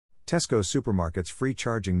Tesco Supermarket's free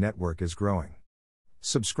charging network is growing.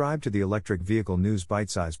 Subscribe to the Electric Vehicle News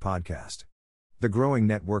Bite-Size podcast. The growing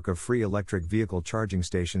network of free electric vehicle charging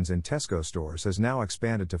stations in Tesco stores has now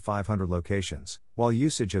expanded to 500 locations, while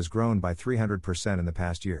usage has grown by 300% in the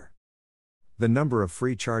past year. The number of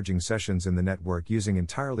free charging sessions in the network using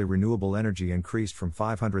entirely renewable energy increased from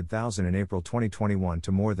 500,000 in April 2021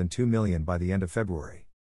 to more than 2 million by the end of February.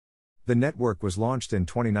 The network was launched in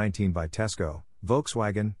 2019 by Tesco,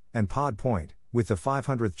 Volkswagen, and Pod Point, with the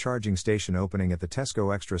 500th charging station opening at the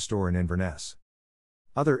Tesco Extra store in Inverness.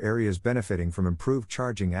 Other areas benefiting from improved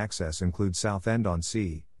charging access include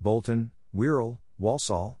Southend-on-Sea, Bolton, Wirral,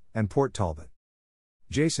 Walsall, and Port Talbot.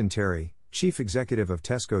 Jason Terry, Chief Executive of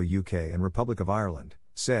Tesco UK and Republic of Ireland,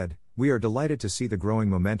 said, "We are delighted to see the growing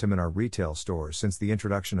momentum in our retail stores since the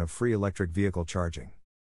introduction of free electric vehicle charging.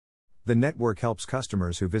 The network helps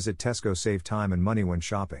customers who visit Tesco save time and money when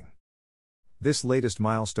shopping. This latest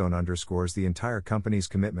milestone underscores the entire company's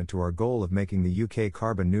commitment to our goal of making the UK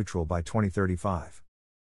carbon neutral by 2035.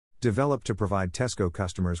 Developed to provide Tesco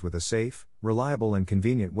customers with a safe, reliable and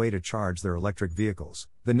convenient way to charge their electric vehicles,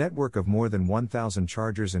 the network of more than 1,000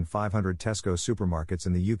 chargers in 500 Tesco supermarkets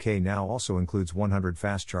in the UK now also includes 100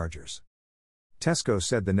 fast chargers." Tesco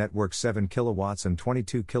said the network's 7 kilowatts and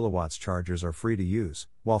 22 kilowatts chargers are free to use,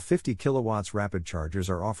 while 50 kilowatts rapid chargers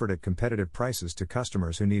are offered at competitive prices to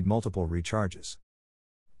customers who need multiple recharges.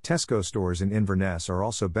 Tesco stores in Inverness are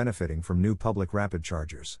also benefiting from new public rapid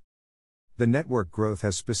chargers. The network growth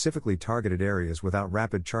has specifically targeted areas without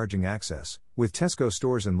rapid charging access, with Tesco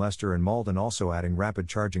stores in Leicester and Malden also adding rapid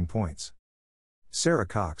charging points. Sarah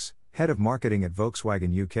Cox, head of marketing at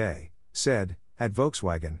Volkswagen UK, said, "At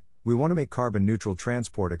Volkswagen, we want to make carbon-neutral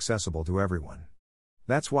transport accessible to everyone.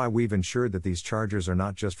 That's why we've ensured that these chargers are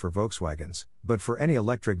not just for Volkswagens, but for any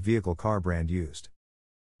electric vehicle car brand used."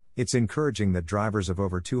 It's encouraging that drivers of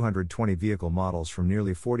over 220 vehicle models from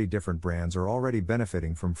nearly 40 different brands are already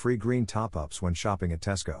benefiting from free green top-ups when shopping at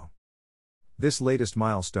Tesco. This latest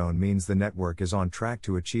milestone means the network is on track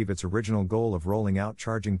to achieve its original goal of rolling out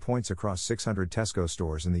charging points across 600 Tesco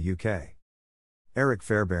stores in the UK. Eric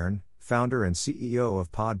Fairbairn, founder and CEO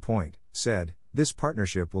of Pod Point, said, "This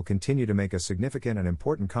partnership will continue to make a significant and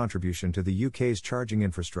important contribution to the UK's charging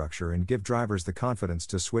infrastructure and give drivers the confidence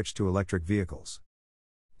to switch to electric vehicles."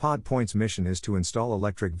 Pod Point's mission is to install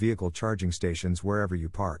electric vehicle charging stations wherever you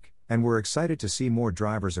park, and we're excited to see more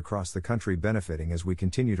drivers across the country benefiting as we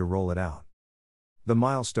continue to roll it out. The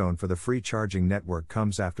milestone for the free charging network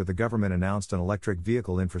comes after the government announced an electric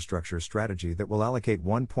vehicle infrastructure strategy that will allocate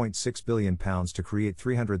 £1.6 billion to create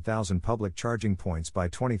 300,000 public charging points by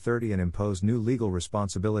 2030 and impose new legal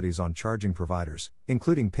responsibilities on charging providers,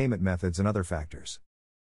 including payment methods and other factors.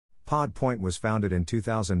 Pod Point was founded in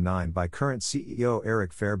 2009 by current CEO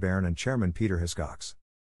Eric Fairbairn and Chairman Peter Hiscox.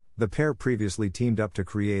 The pair previously teamed up to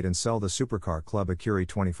create and sell the supercar club Acuri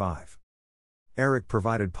 25. Eric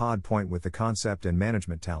provided Pod Point with the concept and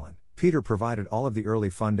management talent. Peter provided all of the early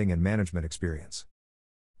funding and management experience.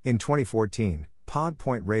 In 2014, Pod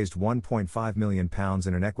Point raised £1.5 million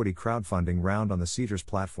in an equity crowdfunding round on the Seedrs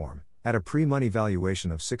platform, at a pre-money valuation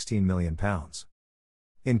of £16 million.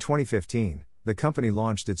 In 2015, the company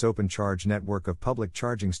launched its Open Charge network of public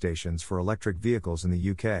charging stations for electric vehicles in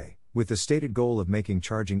the UK, with the stated goal of making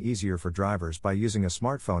charging easier for drivers by using a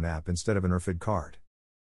smartphone app instead of an RFID card.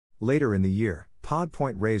 Later in the year, Pod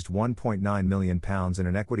Point raised £1.9 million in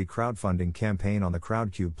an equity crowdfunding campaign on the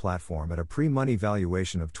Crowdcube platform at a pre-money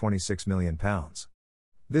valuation of £26 million.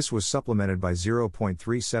 This was supplemented by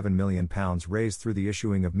 £0.37 million raised through the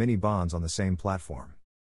issuing of mini bonds on the same platform.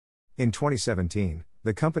 In 2017,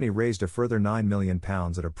 the company raised a further £9 million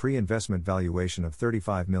at a pre-investment valuation of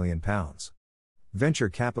 £35 million. Venture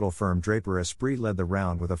capital firm Draper Esprit led the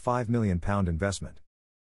round with a £5 million investment.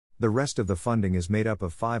 The rest of the funding is made up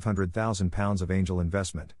of £500,000 of angel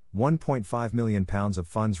investment, £1.5 million of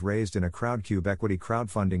funds raised in a Crowdcube equity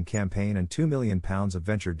crowdfunding campaign and £2 million of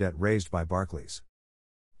venture debt raised by Barclays.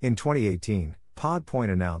 In 2018, Pod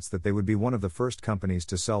Point announced that they would be one of the first companies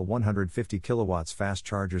to sell 150 kilowatts fast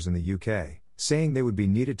chargers in the UK, saying they would be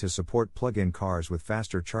needed to support plug-in cars with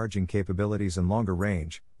faster charging capabilities and longer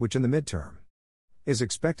range, which in the midterm is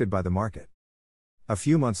expected by the market. A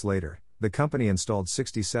few months later, the company installed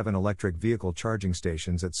 67 electric vehicle charging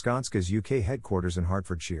stations at Skanska's UK headquarters in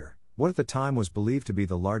Hertfordshire, what at the time was believed to be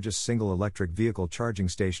the largest single electric vehicle charging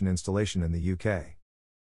station installation in the UK.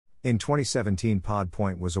 In 2017, Pod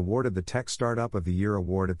Point was awarded the Tech Startup of the Year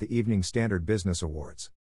award at the Evening Standard Business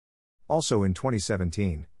Awards. Also in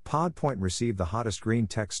 2017, Pod Point received the Hottest Green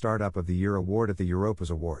Tech Startup of the Year award at the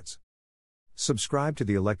Europa's Awards. Subscribe to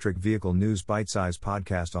the Electric Vehicle News Bite-Size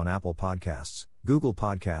podcast on Apple Podcasts, Google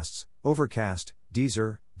Podcasts, Overcast,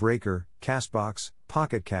 Deezer, Breaker, Castbox,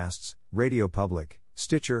 Pocket Casts, Radio Public,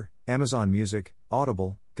 Stitcher, Amazon Music,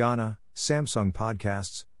 Audible, Gaana, Samsung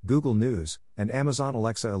Podcasts, Google News, and Amazon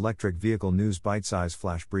Alexa Electric Vehicle News Bite-Size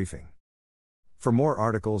Flash Briefing. For more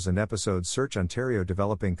articles and episodes, search Ontario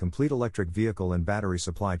Developing Complete Electric Vehicle and Battery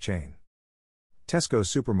Supply Chain. Tesco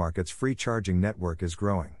Supermarkets free charging network is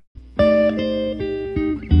growing.